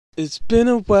It's been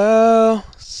a while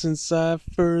since I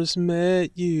first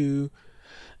met you.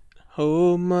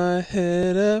 Hold my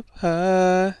head up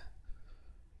high.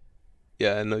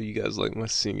 Yeah, I know you guys like my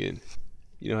singing.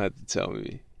 You don't have to tell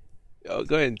me. Oh,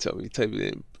 go ahead and tell me. Type it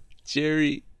in.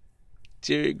 Jerry,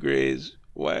 Jerry Graves.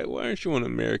 Why aren't you on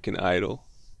American Idol?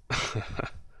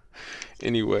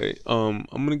 Anyway, I'm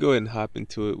gonna go ahead and hop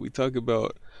into it. We talk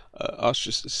about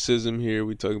ostracism here.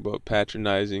 We talk about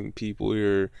patronizing people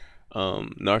here,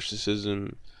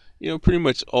 narcissism. Pretty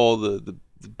much all the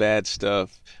bad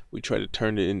stuff. We try to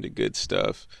turn it into good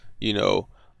stuff. You know,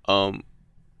 um,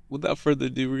 Without further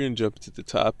ado, we're gonna jump into the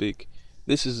topic.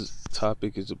 This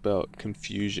topic is about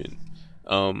confusion.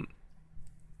 Um,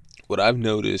 what I've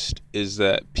noticed is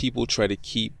that people try to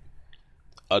keep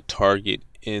a target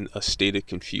in a state of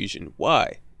confusion.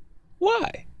 Why?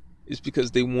 Why? It's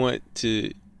because they want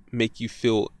to make you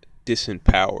feel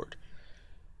disempowered.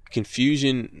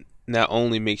 Confusion not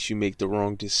only makes you make the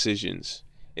wrong decisions,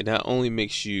 it not only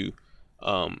makes you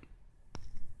um,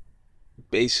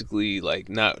 basically like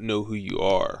not know who you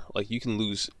are. Like you can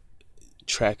lose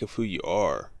track of who you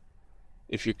are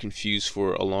if you're confused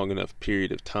for a long enough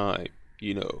period of time,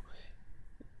 you know.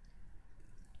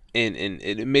 And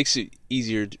it makes it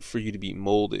easier for you to be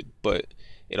molded, but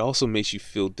it also makes you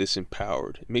feel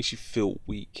disempowered. It makes you feel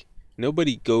weak.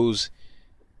 Nobody goes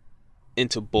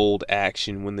into bold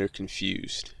action when they're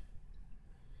confused.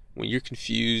 When you're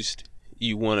confused,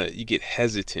 you get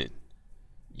hesitant,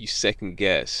 you second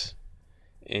guess,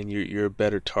 and you're a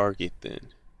better target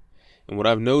then. And what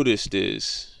I've noticed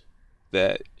is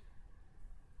that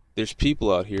there's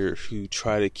people out here who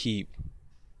try to keep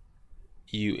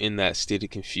you in that state of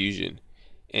confusion.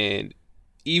 And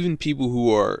even people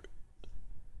who are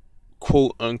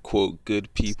quote unquote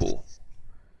good people,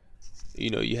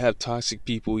 you have toxic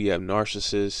people, you have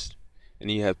narcissists,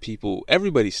 and you have people,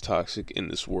 everybody's toxic in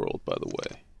this world, by the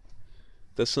way.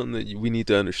 That's something that we need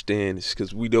to understand, is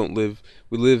because we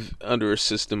live under a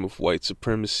system of white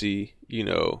supremacy,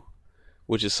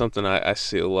 which is something I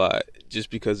say a lot just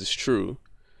because it's true.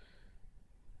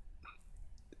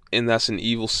 And that's an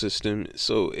evil system,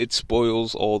 so it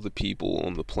spoils all the people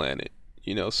on the planet,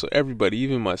 so everybody,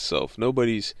 even myself,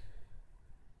 nobody's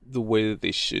the way that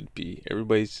they should be.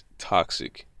 Everybody's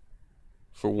toxic,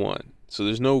 for one. So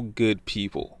there's no good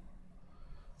people.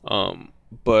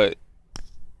 But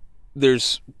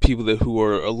there's people who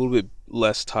are a little bit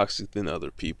less toxic than other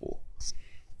people.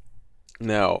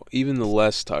 Now, even the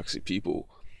less toxic people,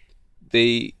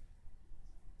 they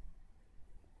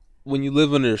when you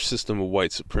live under a system of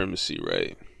white supremacy,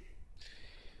 right?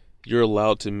 You're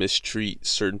allowed to mistreat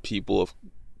certain people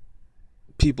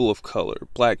of color,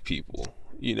 black people,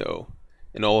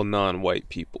 and all non-white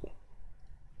people.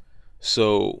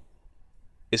 So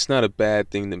it's not a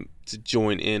bad thing to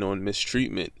join in on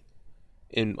mistreatment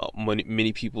in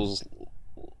many people's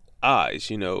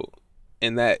eyes,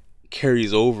 and that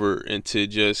carries over into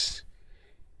just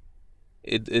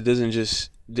it doesn't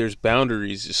just there's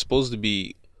boundaries. It's supposed to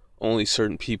be only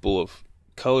certain people of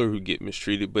color who get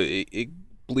mistreated, but it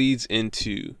bleeds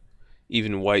into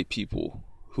even white people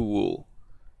who will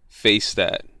face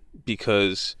that,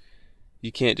 because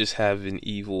you can't just have an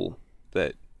evil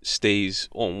that stays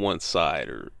on one side,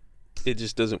 or it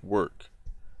just doesn't work.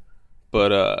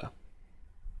 But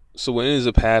so what ends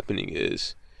up happening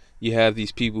is you have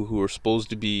these people who are supposed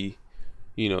to be,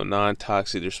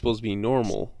 non-toxic, they're supposed to be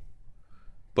normal,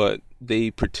 but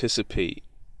they participate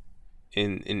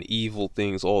in evil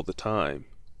things all the time.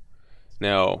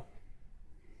 Now,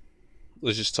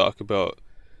 let's just talk about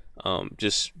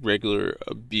just regular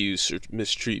abuse or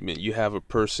mistreatment. You have a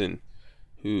person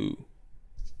who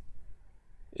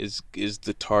is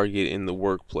the target in the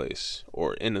workplace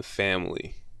or in a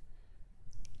family.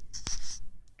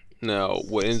 Now,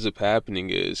 what ends up happening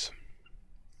is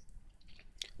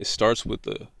it starts with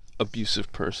the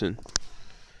abusive person,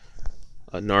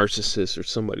 a narcissist or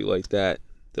somebody like that.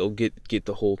 They'll get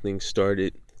the whole thing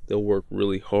started. They'll work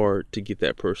really hard to get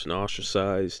that person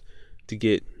ostracized,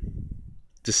 to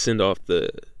send off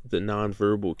the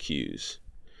nonverbal cues.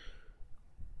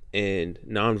 And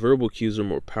nonverbal cues are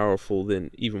more powerful than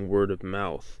even word of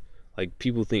mouth. Like,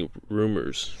 people think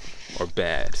rumors are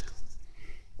bad.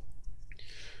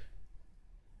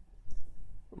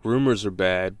 Rumors are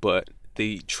bad, but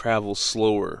they travel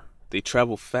slower. They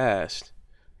travel fast,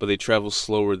 but they travel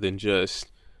slower than just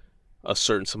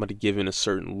somebody giving a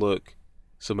certain look,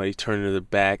 somebody turning their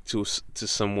back to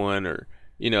someone, or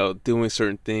doing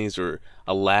certain things, or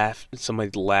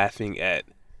somebody laughing at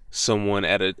someone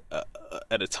at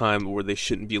a time where they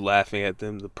shouldn't be laughing at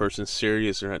them. The person's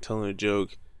serious, they're not telling a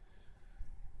joke.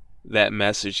 That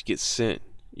message gets sent.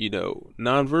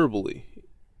 non-verbally.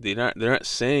 They're not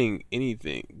saying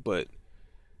anything, but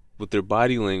with their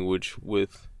body language,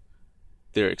 with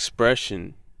their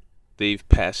expression, they've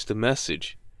passed a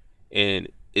message. And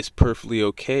it's perfectly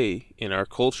okay in our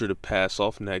culture to pass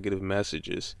off negative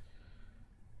messages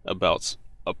about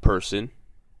a person.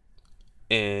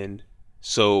 And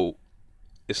so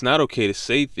it's not okay to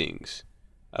say things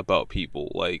about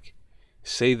people, like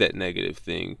say that negative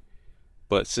thing.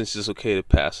 But since it's okay to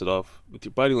pass it off with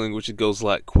your body language, it goes a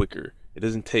lot quicker. It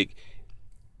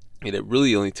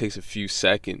really only takes a few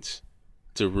seconds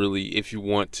to really, if you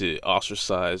want to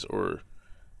ostracize or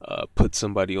put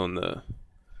somebody on the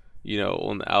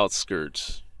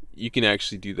outskirts, you can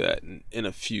actually do that in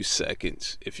a few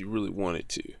seconds if you really wanted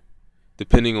to,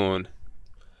 depending on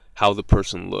how the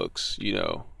person looks.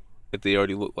 If they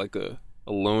already look like a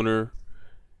loner,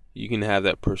 you can have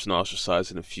that person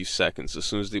ostracized in a few seconds as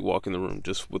soon as they walk in the room,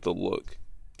 just with a look,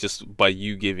 just by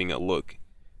you giving a look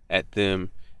at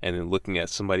them and then looking at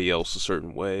somebody else a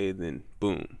certain way. Then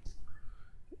boom,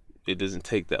 it doesn't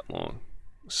take that long.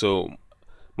 So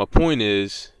my point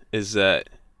is that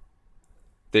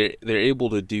they're able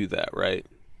to do that, right?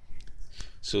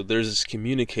 So there's this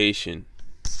communication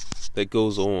that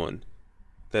goes on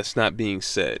that's not being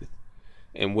said,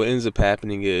 and what ends up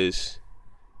happening is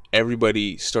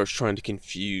everybody starts trying to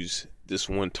confuse this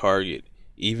one target,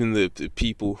 even the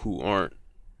people who aren't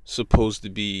supposed to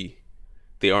be.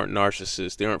 They aren't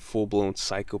narcissists, they aren't full-blown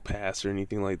psychopaths or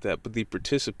anything like that, but they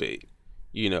participate.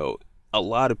 A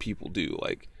lot of people do.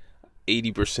 Like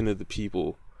 80% of the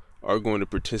people are going to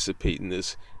participate in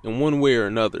this in one way or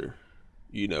another.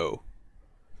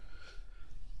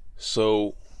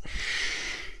 So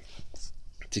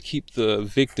to keep the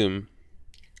victim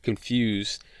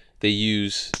confused, they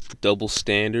use double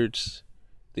standards,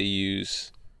 they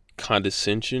use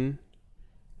condescension,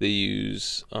 they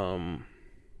use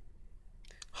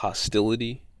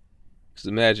hostility. Because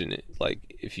imagine it,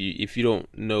 like if you don't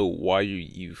know why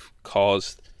you've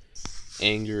caused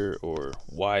anger or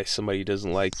why somebody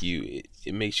doesn't like you,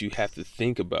 it makes you have to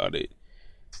think about it.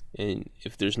 And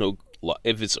if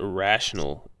it's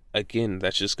irrational, again,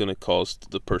 that's just going to cause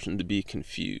the person to be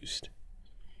confused.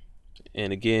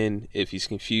 And again, if he's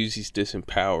confused, he's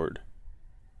disempowered.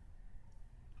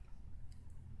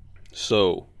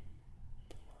 So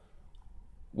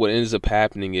what ends up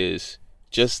happening is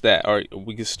just that. All right,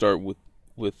 we can start with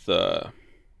the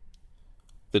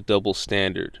double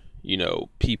standard.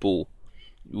 People,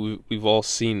 we've all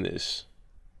seen this.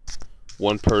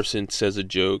 One person says a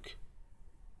joke,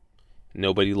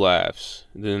 nobody laughs.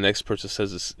 Then the next person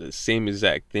says the same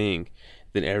exact thing.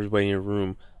 Then everybody in the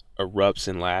room erupts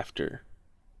in laughter.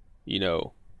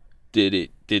 Did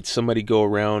somebody go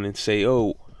around and say,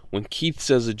 "Oh, when Keith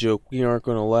says a joke, we aren't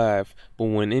going to laugh, but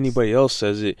when anybody else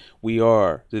says it, we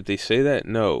are"? Did they say that?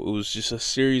 No, it was just a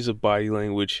series of body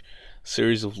language,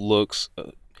 series of looks,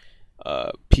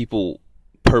 people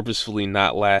purposefully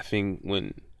not laughing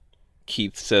when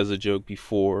Keith says a joke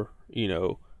before,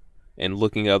 and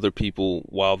looking at other people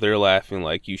while they're laughing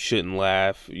like you shouldn't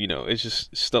laugh. It's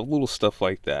just little stuff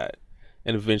like that.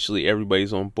 And eventually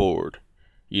everybody's on board,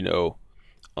 and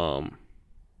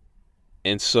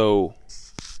so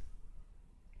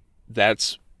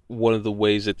that's one of the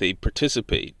ways that they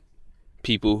participate.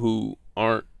 People who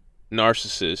aren't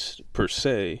narcissists per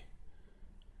se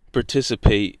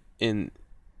participate in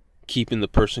keeping the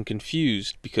person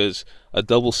confused, because a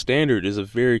double standard is a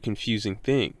very confusing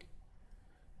thing.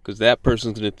 Because that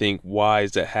person's going to think, why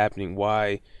is that happening?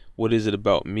 What is it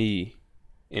about me?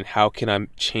 And how can I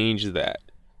change that?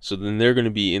 So then they're going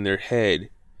to be in their head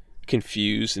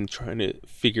confused and trying to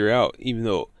figure out, even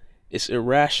though it's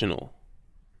irrational.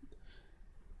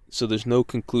 So there's no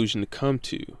conclusion to come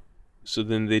to. So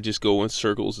then they just go in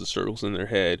circles and circles in their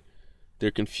head.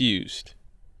 They're confused.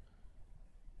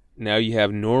 Now you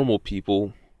have normal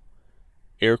people,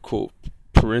 air quote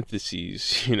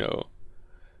parentheses,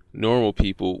 normal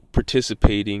people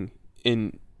participating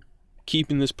in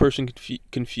keeping this person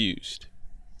confused.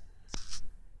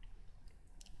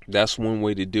 That's one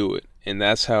way to do it. And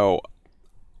that's how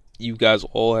you guys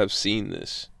all have seen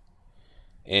this.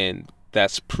 And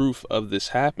that's proof of this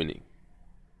happening.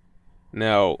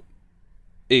 Now,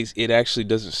 it actually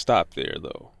doesn't stop there,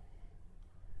 though.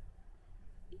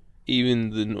 Even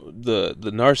the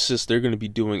narcissist, they're going to be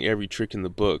doing every trick in the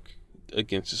book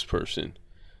against this person.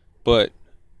 But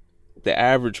the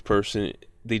average person,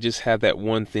 they just have that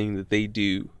one thing that they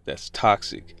do that's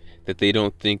toxic, that they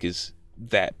don't think is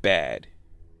that bad.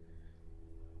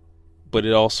 But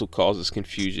it also causes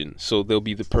confusion. So they'll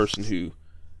be the person who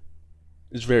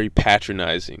is very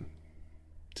patronizing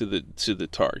to the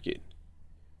target.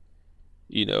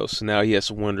 So now he has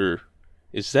to wonder,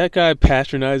 is that guy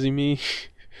patronizing me?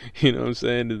 You know what I'm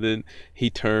saying? And then he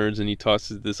turns and he talks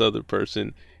to this other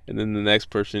person, and then the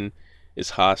next person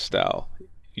is hostile.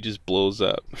 He just blows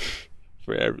up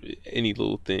for any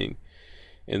little thing.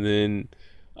 And then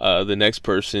the next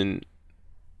person,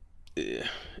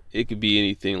 it could be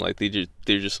anything. Like they're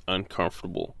just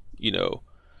uncomfortable.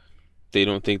 They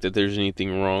don't think that there's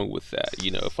anything wrong with that.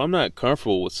 If I'm not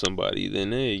comfortable with somebody,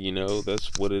 then hey,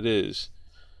 that's what it is.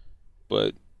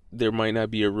 But there might not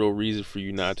be a real reason for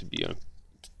you not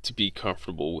to be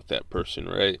comfortable with that person,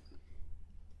 right?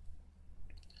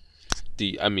 Do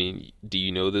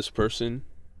you know this person?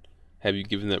 Have you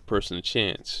given that person a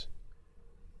chance?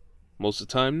 Most of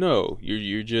the time, no.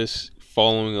 You're just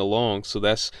following along. So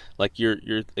that's like you're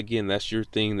again, that's your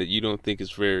thing that you don't think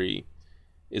is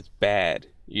it's bad,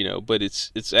 but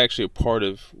it's actually a part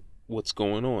of what's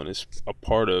going on. It's a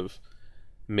part of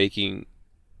making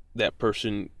that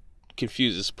person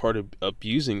confused. It's part of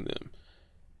abusing them,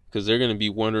 because they're going to be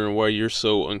wondering why you're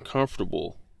so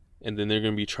uncomfortable, and then they're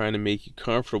going to be trying to make you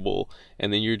comfortable,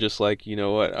 and then you're just like, you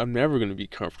know what, I'm never going to be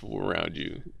comfortable around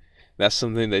you. That's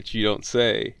something that you don't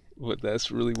say, but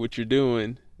that's really what you're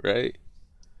doing, right?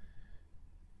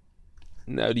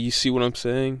 Now, do you see what I'm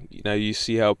saying? Now, you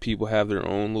see how people have their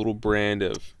own little brand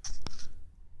of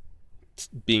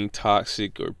being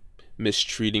toxic or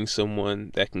mistreating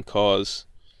someone that can cause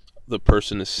the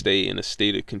person to stay in a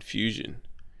state of confusion.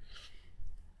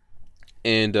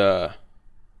 And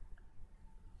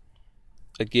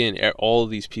again, all of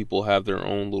these people have their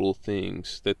own little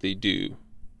things that they do,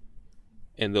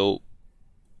 and they'll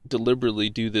deliberately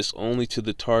do this only to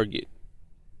the target,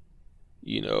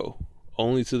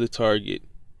 only to the target.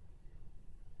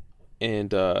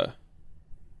 And that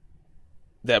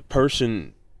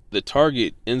person, the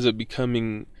target, ends up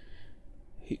becoming,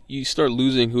 you start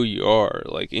losing who you are.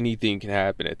 Like anything can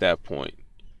happen at that point,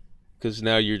 because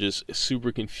now you're just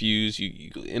super confused.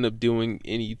 You end up doing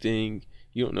anything.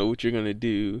 You don't know what you're gonna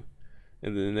do,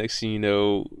 and then the next thing you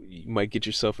know, you might get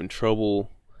yourself in trouble.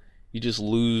 You just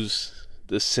lose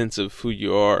the sense of who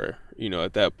you are,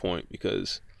 at that point,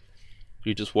 because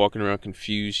you're just walking around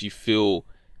confused. You feel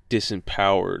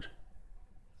disempowered.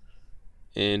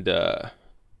 And the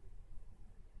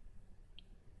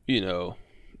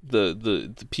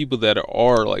people that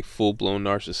are like full-blown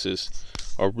narcissists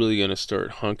are really going to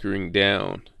start hunkering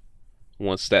down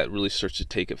once that really starts to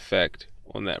take effect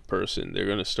on that person. They're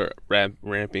going to start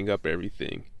ramping up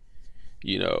everything,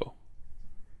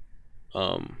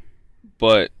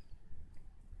 but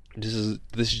this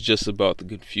is just about the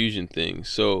confusion thing.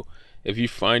 So if you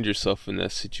find yourself in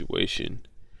that situation,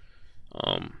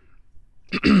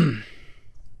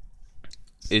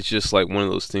 it's just like one of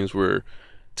those things where,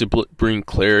 to bring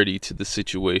clarity to the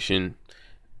situation,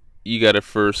 you got to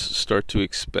first start to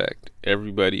expect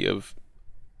everybody of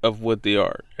what they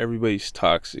are. Everybody's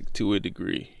toxic to a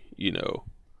degree,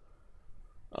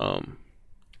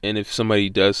 and if somebody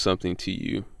does something to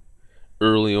you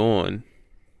early on,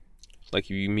 like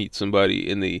if you meet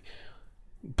somebody and they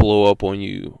blow up on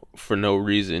you for no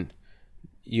reason,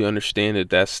 you understand that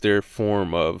that's their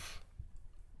form of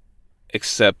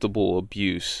acceptable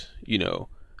abuse.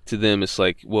 To them it's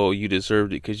like, well, you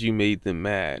deserved it because you made them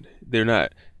mad. They're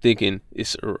not thinking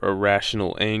it's a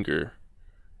rational anger.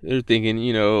 They're thinking,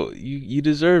 you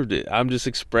deserved it. I'm just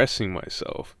expressing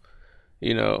myself,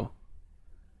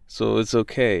 so it's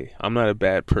okay. I'm not a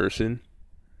bad person,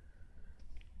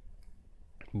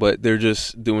 but they're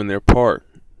just doing their part.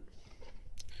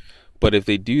 But if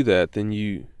they do that, then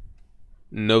you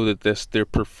know that that's their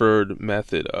preferred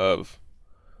method of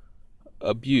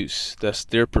abuse. That's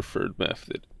their preferred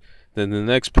method. Then the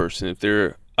next person, if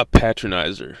they're a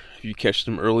patronizer, if you catch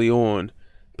them early on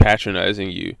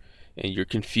patronizing you, and you're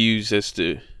confused as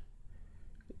to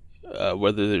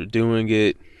whether they're doing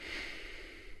it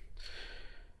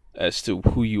as to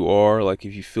who you are, like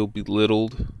if you feel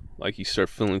belittled, like you start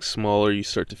feeling smaller, you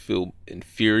start to feel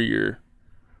inferior,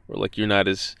 or like you're not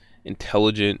as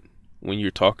intelligent when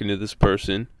you're talking to this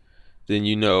person, then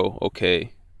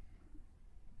okay,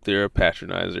 they're a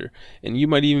patronizer. And you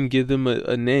might even give them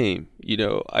a name.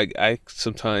 I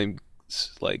sometimes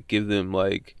like give them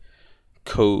like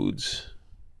codes,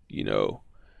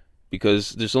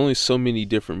 because there's only so many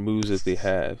different moves that they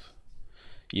have.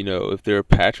 If they're a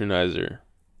patronizer,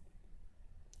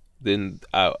 then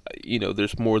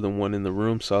there's more than one in the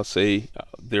room. So I'll say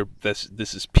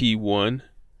this is P1,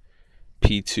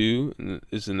 P2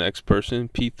 is the next person,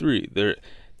 P3.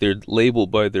 They're labeled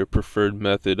by their preferred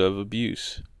method of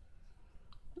abuse,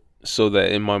 so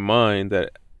that in my mind,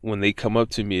 that when they come up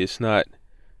to me, it's not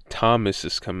Thomas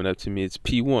is coming up to me. It's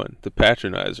P1, the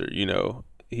patronizer.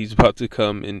 He's about to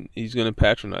come and he's gonna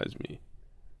patronize me.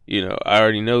 I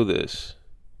already know this.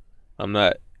 I'm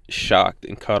not shocked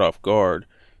and caught off guard,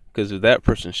 because if that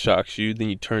person shocks you, then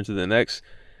you turn to the next.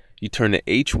 You turn to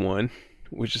H1,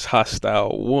 which is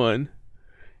hostile 1,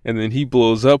 and then he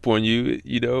blows up on you,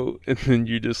 and then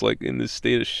you're just like in this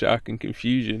state of shock and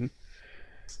confusion,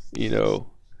 you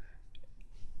know.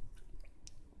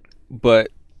 But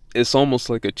it's almost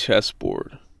like a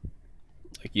chessboard.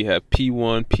 Like you have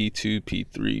P1, P2,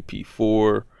 P3,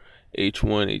 P4,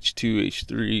 H1, H2,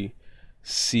 H3,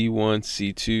 C1,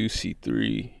 C2,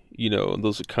 C3. And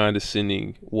those are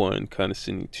condescending 1,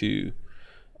 condescending 2,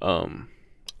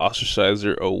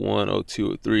 ostracizer 01,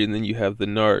 02, 03, and then you have the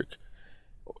narc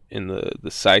and the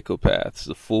psychopaths,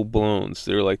 the full-blowns.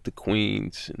 They're like the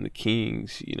queens and the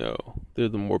kings. They're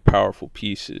the more powerful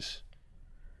pieces.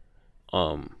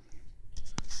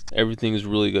 Everything is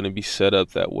really going to be set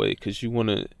up that way, because you want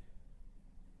to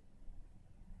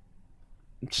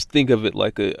just think of it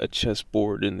like a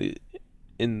chessboard in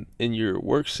your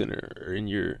work center, or in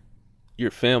your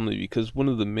family, because one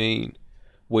of the main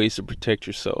ways to protect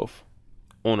yourself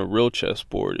on a real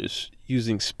chessboard is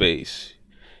using space.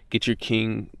 Get your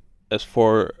king as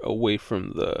far away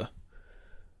from the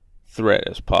threat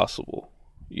as possible,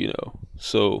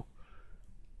 so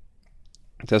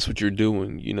that's what you're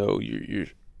doing.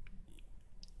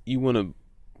 You want to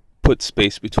put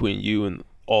space between you and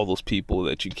all those people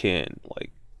that you can,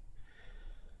 like,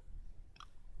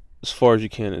 as far as you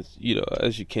can,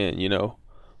 as you can.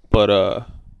 But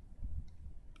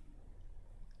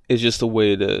it's just a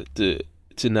way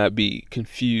to not be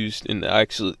confused, and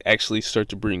actually start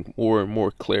to bring more and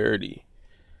more clarity.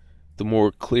 The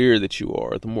more clear that you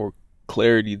are, the more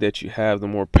clarity that you have, the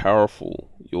more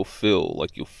powerful you'll feel.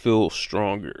 Like, you'll feel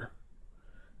stronger.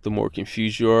 The more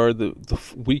confused you are, the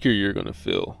weaker you're going to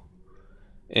feel.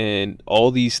 And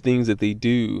all these things that they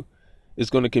do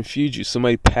is going to confuse you.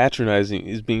 Somebody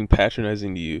being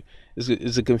patronizing to you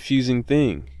is a confusing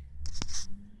thing.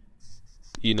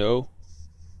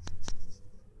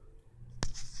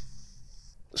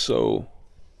 So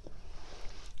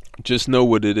just know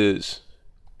what it is.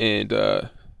 And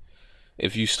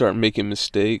if you start making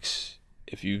mistakes,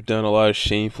 if you've done a lot of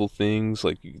shameful things,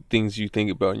 like things you think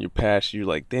about in your past, you're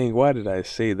like, dang, why did I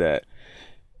say that?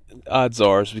 Odds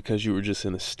are it's because you were just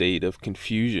in a state of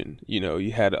confusion.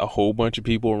 You had a whole bunch of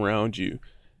people around you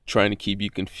trying to keep you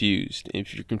confused. And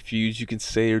if you're confused, you can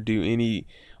say or do any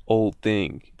old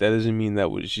thing. That doesn't mean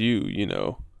that was you.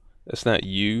 That's not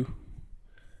you.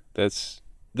 That's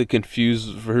the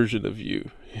confused version of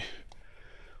you.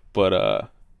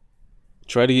 But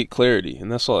try to get clarity,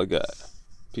 and that's all I got.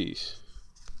 Peace.